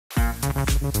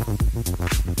Here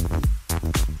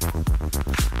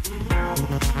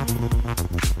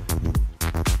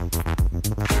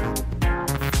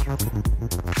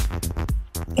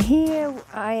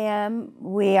I am,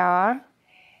 we are,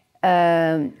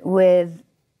 with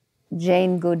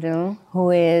Jane Goodall, who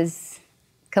is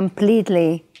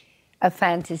completely a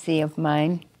fantasy of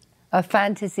mine, a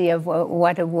fantasy of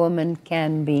what a woman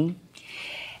can be.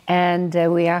 And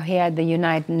we are here at the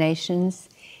United Nations.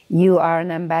 You are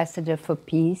an ambassador for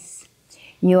peace.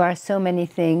 You are so many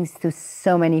things to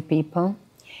so many people.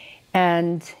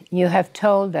 And you have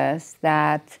told us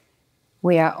that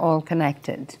we are all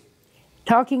connected.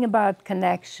 Talking about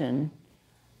connection,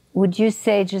 would you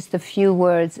say just a few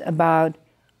words about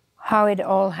how it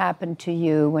all happened to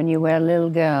you when you were a little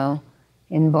girl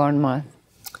in Bournemouth?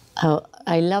 Oh,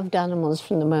 I loved animals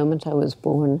from the moment I was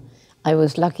born. I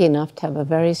was lucky enough to have a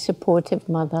very supportive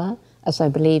mother, as I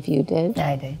believe you did.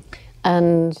 I did.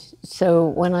 And so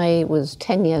when I was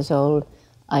 10 years old,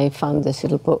 I found this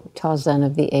little book, Tarzan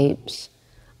of the Apes,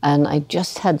 and I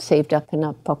just had saved up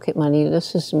enough pocket money.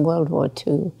 This was in World War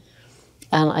II.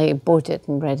 And I bought it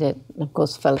and read it, and of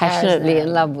course fell passionately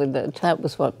in love with it. That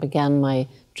was what began my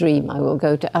dream. I will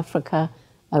go to Africa,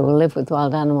 I will live with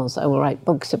wild animals, I will write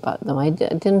books about them. I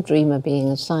didn't dream of being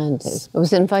a scientist. I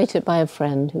was invited by a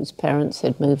friend whose parents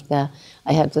had moved there.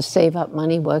 I had to save up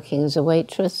money working as a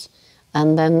waitress,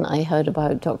 and then I heard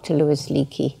about Dr. Louis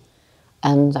Leakey,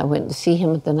 and I went to see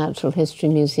him at the Natural History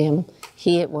Museum.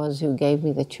 He it was who gave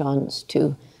me the chance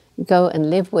to go and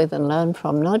live with and learn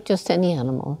from not just any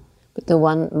animal, but the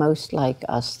one most like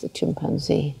us, the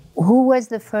chimpanzee. Who was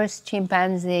the first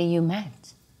chimpanzee you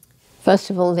met?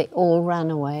 First of all, they all ran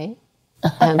away,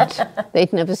 and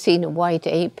they'd never seen a white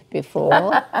ape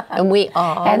before, and we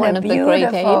are and one of the great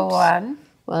apes. One.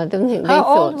 Well, I don't think they How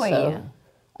thought old were so. you?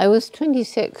 I was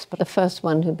 26, but the first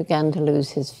one who began to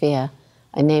lose his fear.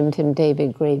 I named him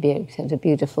David Greybeard. He had a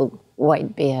beautiful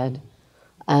white beard,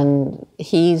 and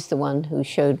he's the one who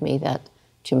showed me that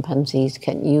chimpanzees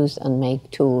can use and make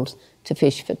tools to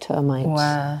fish for termites.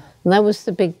 Wow. And that was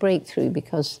the big breakthrough,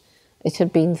 because it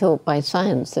had been thought by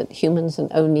science that humans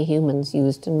and only humans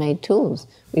used and made tools.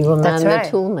 We were man the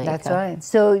tool maker. That's right.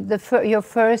 So your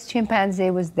first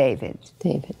chimpanzee was David.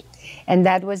 David. And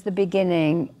that was the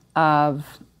beginning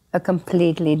of a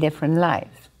completely different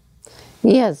life.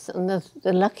 Yes, and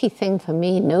the lucky thing for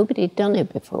me, nobody had done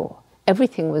it before.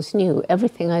 Everything was new.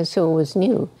 Everything I saw was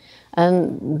new.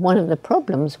 And one of the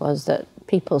problems was that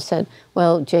people said,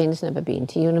 well, Jane's never been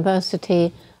to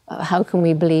university. How can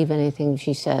we believe anything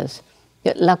she says?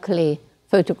 Yet luckily,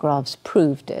 photographs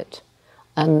proved it.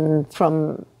 And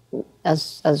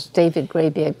as David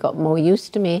Greybeard got more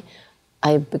used to me,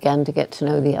 I began to get to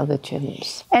know the other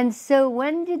chimps. And so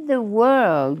when did the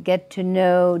world get to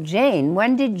know Jane?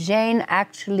 When did Jane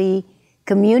actually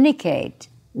communicate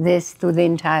this to the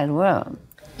entire world?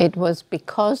 It was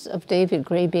because of David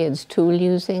Greybeard's tool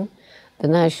using. The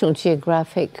National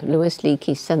Geographic, Louis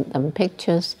Leakey, sent them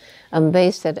pictures, and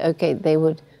they said, okay, they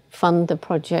would fund the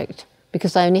project,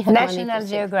 because I only had National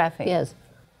Geographic. Yes.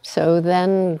 So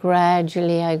then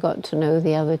gradually I got to know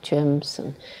the other chimps,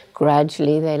 and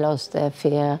gradually they lost their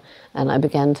fear, and I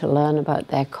began to learn about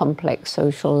their complex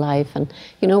social life. And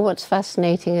you know what's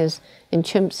fascinating is in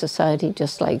chimp society,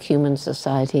 just like human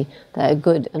society, there are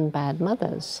good and bad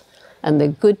mothers. And the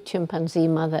good chimpanzee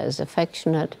mother is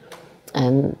affectionate,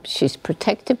 and she's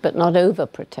protective, but not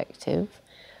overprotective.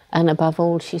 And above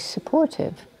all, she's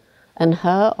supportive. And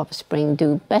her offspring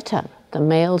do better. The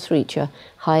males reach a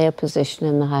higher position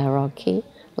in the hierarchy,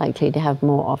 likely to have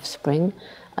more offspring.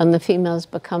 And the females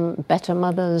become better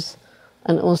mothers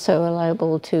and also are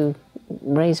liable to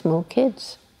raise more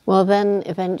kids. Well, then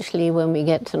eventually when we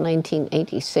get to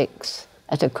 1986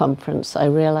 at a conference, I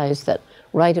realized that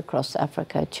right across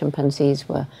Africa, chimpanzees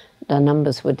their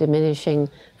numbers were diminishing,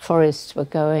 forests were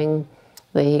going,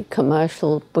 the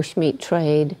commercial bushmeat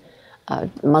trade,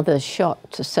 mothers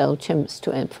shot to sell chimps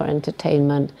for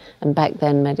entertainment, and back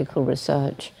then medical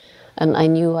research. And I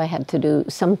knew I had to do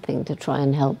something to try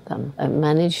and help them. I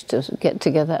managed to get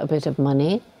together a bit of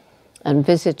money and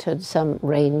visited some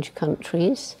range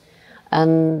countries.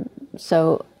 And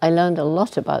so I learned a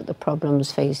lot about the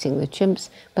problems facing the chimps,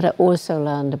 but I also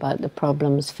learned about the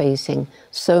problems facing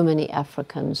so many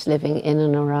Africans living in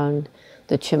and around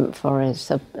the chimp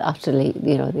forests, utterly,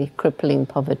 the crippling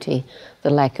poverty, the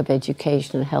lack of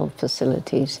education and health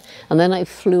facilities. And then I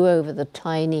flew over the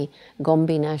tiny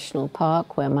Gombe National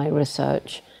Park, where my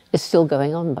research is still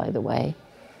going on, by the way.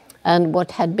 And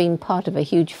what had been part of a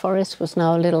huge forest was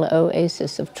now a little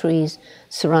oasis of trees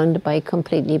surrounded by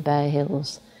completely bare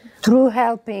hills. Through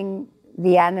helping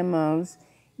the animals,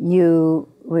 you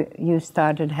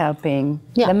started helping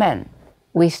the men.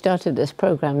 We started this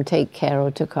program, Take Care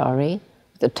Otakari,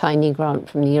 with a tiny grant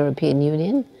from the European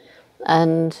Union,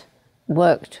 and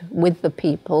worked with the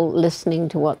people, listening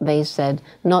to what they said,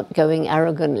 not going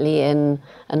arrogantly in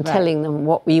and telling them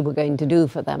what we were going to do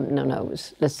for them. No, it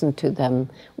was listen to them,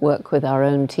 work with our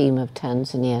own team of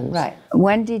Tanzanians. Right.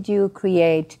 When did you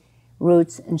create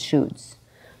Roots and Shoots?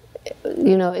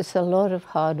 You know, it's a lot of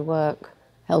hard work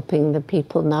helping the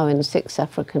people now in 6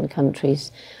 African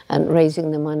countries and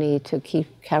raising the money to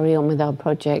carry on with our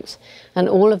projects. And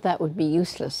all of that would be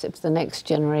useless if the next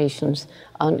generations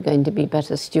aren't going to be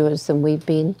better stewards than we've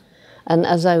been. And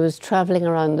as I was traveling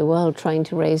around the world trying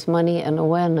to raise money and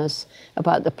awareness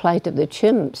about the plight of the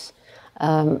chimps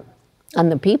and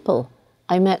the people,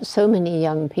 I met so many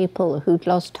young people who'd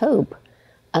lost hope.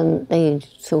 And they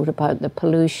thought about the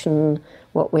pollution,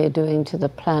 what we're doing to the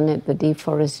planet, the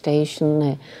deforestation,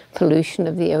 the pollution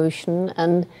of the ocean.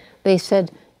 And they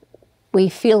said, we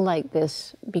feel like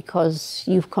this because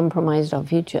you've compromised our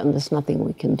future and there's nothing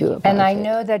we can do about it. And I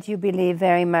know that you believe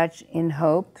very much in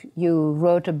hope. You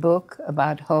wrote a book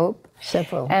about hope.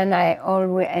 Several. And I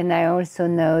also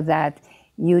know that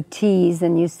you tease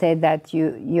and you say that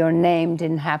your name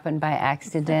didn't happen by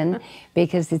accident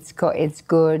because it's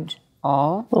good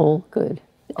all. All good.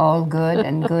 All good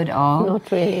and good all. Not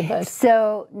really, but...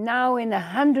 So now in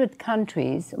 100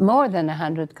 countries, more than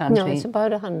 100 countries... No, it's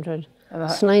about 100.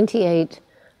 It's 98.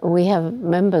 We have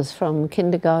members from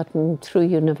kindergarten through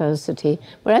university.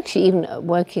 We're actually even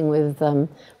working with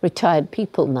retired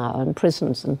people now in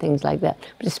prisons and things like that.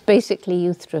 But it's basically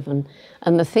youth-driven.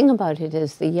 And the thing about it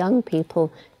is the young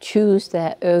people choose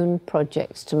their own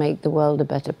projects to make the world a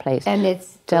better place. And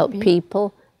it's... To help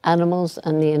people, animals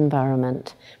and the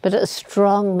environment. But a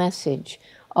strong message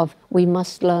of we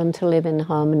must learn to live in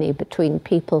harmony between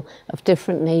people of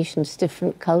different nations,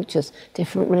 different cultures,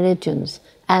 different religions,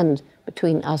 and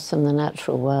between us and the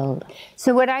natural world.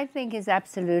 So what I think is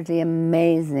absolutely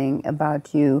amazing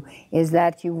about you is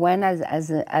that you went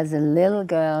as a little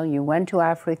girl, you went to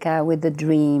Africa with a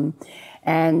dream,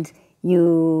 and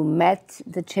you met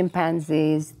the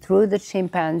chimpanzees. Through the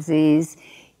chimpanzees,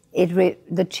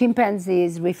 the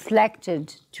chimpanzees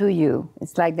reflected to you.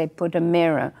 It's like they put a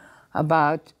mirror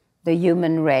about the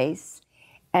human race.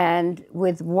 And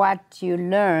with what you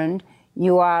learned,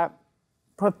 you are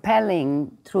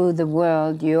propelling through the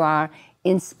world. You are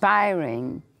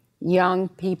inspiring young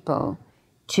people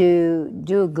to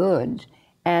do good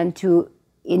and to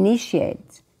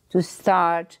initiate, to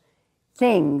start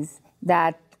things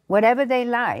that whatever they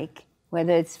like,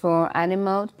 whether it's for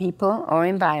animal, people, or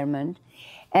environment.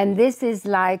 And this is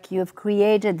like you've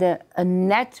created a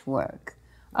network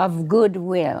of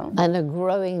goodwill. And a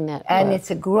growing network. And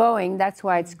it's a growing, that's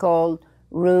why it's called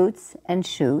Roots and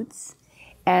Shoots.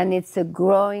 And it's a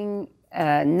growing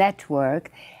network.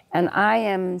 And I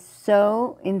am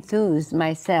so enthused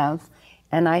myself,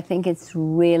 and I think it's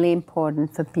really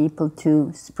important for people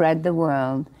to spread the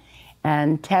word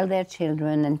and tell their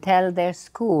children and tell their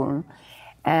school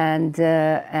and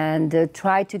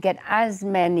try to get as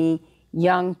many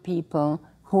young people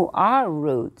who are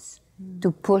roots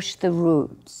to push the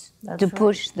roots,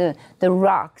 push the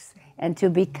rocks and to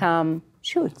become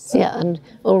shoots. Yeah, and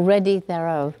already there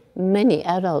are many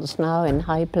adults now in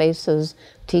high places,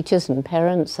 teachers and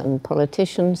parents and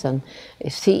politicians and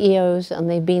CEOs, and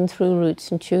they've been through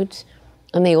Roots and Shoots,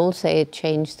 and they all say it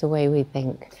changed the way we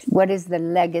think. What is the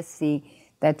legacy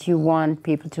that you want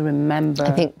people to remember?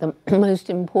 I think the most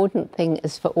important thing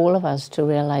is for all of us to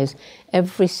realize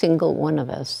every single one of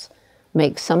us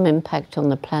makes some impact on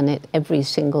the planet every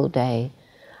single day.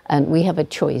 And we have a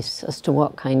choice as to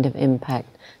what kind of impact.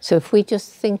 So if we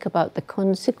just think about the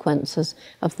consequences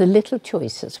of the little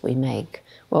choices we make,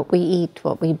 what we eat,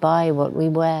 what we buy, what we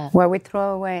wear. What we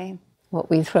throw away. What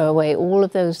we throw away, all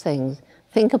of those things.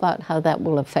 Think about how that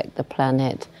will affect the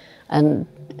planet. And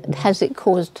has it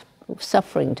caused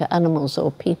suffering to animals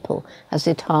or people? Has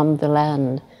it harmed the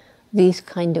land? These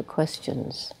kind of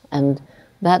questions. And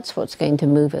that's what's going to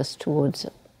move us towards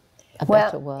a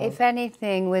better world. Well, if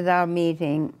anything, with our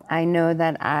meeting, I know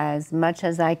that as much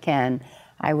as I can,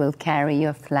 I will carry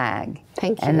your flag.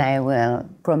 Thank you. And I will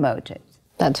promote it.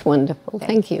 That's wonderful.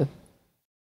 Thank you.